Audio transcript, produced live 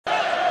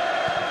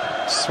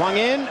Swung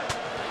in,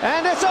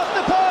 and it's off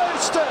the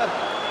post!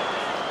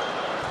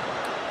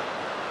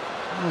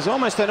 It was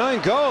almost an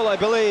own goal, I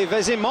believe,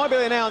 as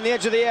Immobile now on the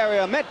edge of the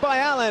area, met by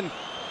Allen.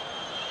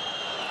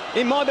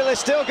 Immobile is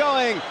still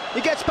going. He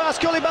gets past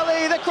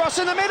Koulibaly, the cross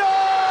in the middle!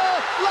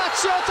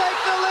 Lazio take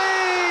the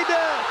lead!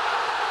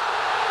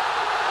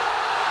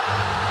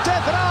 De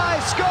Vrij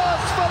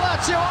scores for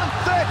Lazio on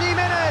 30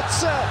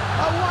 minutes.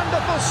 A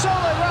wonderful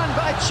solo run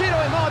by Ciro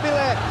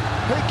Immobile,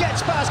 who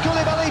gets past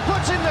Koulibaly,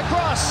 puts in the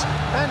cross,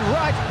 and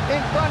right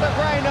in front of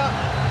Reina.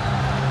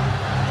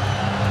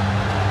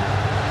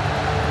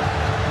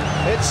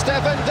 It's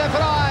Stefan De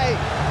Vrij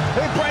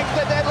who breaks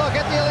the deadlock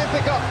at the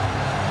Olimpico.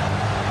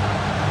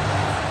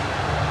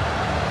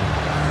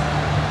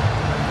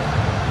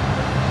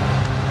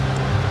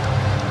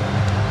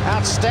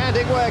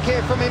 Outstanding work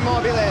here from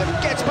Immobile.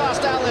 Gets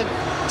past Allen,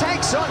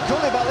 takes on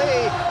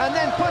Koulibaly, and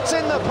then puts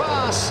in the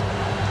pass.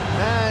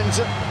 And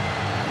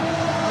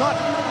not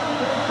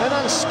an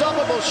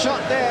unstoppable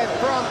shot there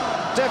from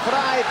De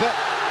Vrij, but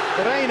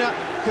Reina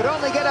could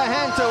only get a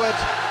hand to it.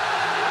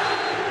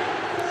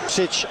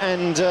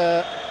 And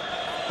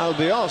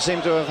Albiol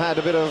seem to have had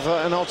a bit of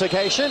an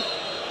altercation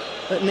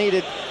that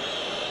needed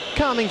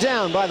calming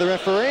down by the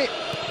referee.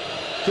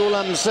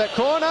 Coulam's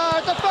corner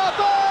at the far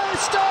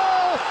post!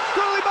 Oh,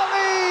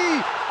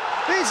 Koulibaly!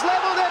 He's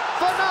levelled it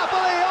for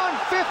Napoli on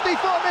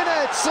 54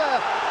 minutes.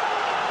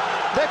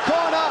 The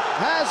corner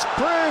has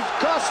proved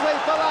costly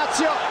for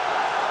Lazio.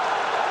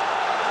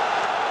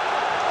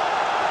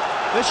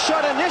 The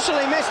shot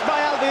initially missed by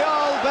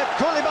Albiol, but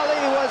Koulibaly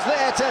was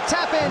there to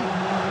tap in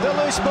the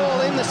loose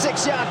ball in the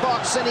 6-yard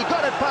box, and he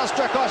got it past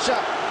Strakosha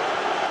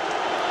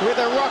with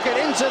a rocket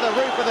into the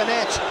roof of the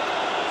net.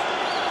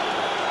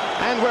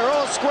 And we're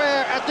all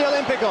square at the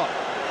Olimpico.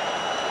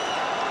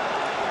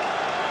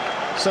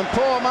 Some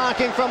poor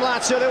marking from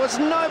Lazio. There was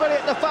nobody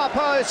at the far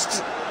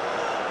post.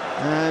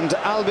 And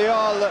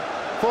Albiol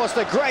forced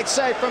a great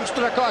save from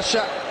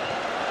Strakosha.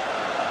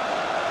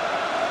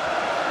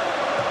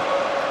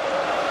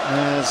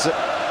 As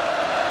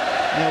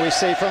now we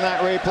see from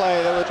that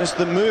replay, there was just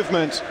the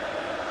movement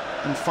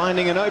and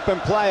finding an open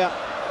player.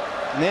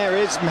 And there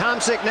is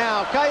Hamsik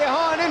now.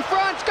 Callejon in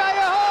front.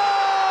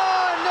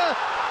 Callejon!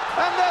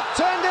 And they've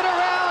turned it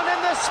around in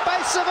the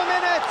space of a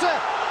minute.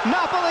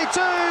 Napoli 2,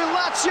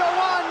 Lazio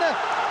 1.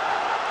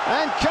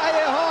 And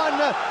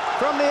Callejon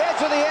from the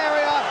edge of the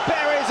area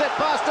buries it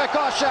past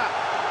Strakosha.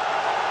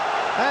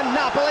 And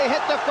Napoli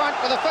hit the front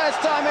for the first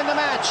time in the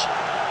match.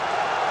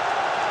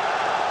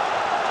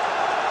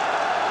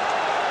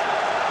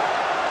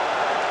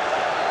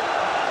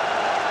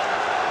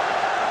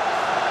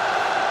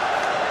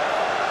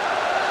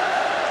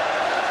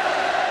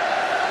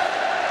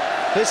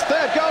 His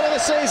third goal of the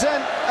season,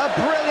 a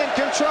brilliant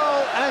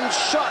control and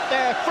shot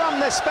there from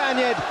the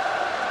Spaniard.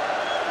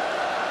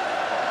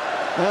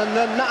 And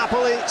the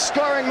Napoli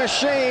scoring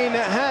machine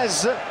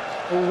has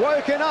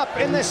woken up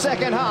in the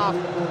second half.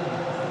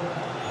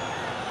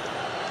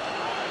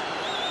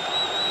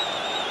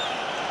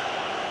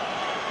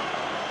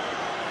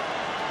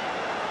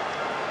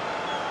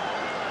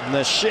 And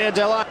the sheer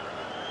delight.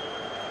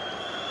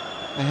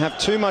 They have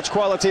too much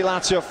quality,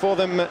 Lazio, for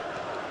them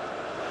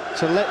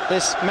to let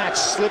this match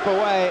slip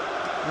away.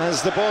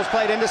 As the ball's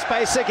played into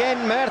space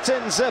again,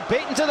 Mertens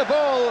beaten to the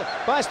ball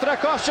by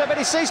Strakosha, but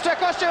he sees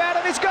Strakosha out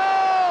of his goal!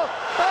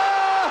 Oh!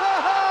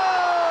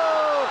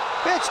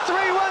 It's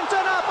 3-1 to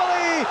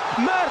Napoli!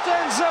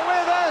 Mertens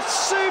with a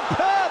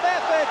superb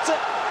effort!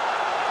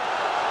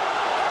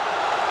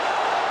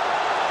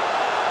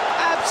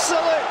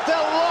 Absolute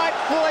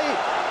delightfully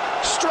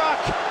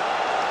struck!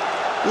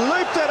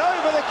 Looped it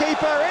over the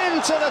keeper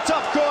into the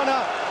top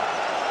corner.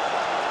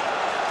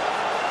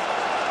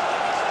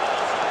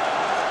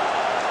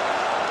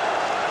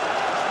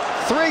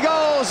 3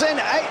 goals in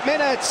 8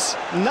 minutes.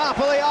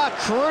 Napoli are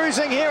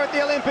cruising here at the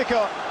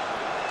Olimpico.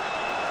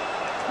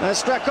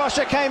 As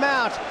Strakosha came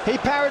out, he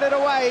parried it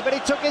away, but he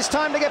took his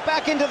time to get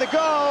back into the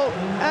goal.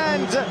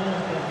 And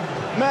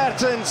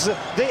Mertens,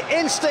 the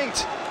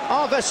instinct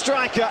of a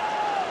striker.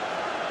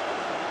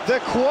 The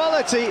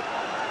quality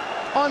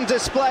on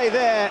display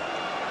there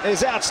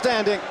is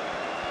outstanding.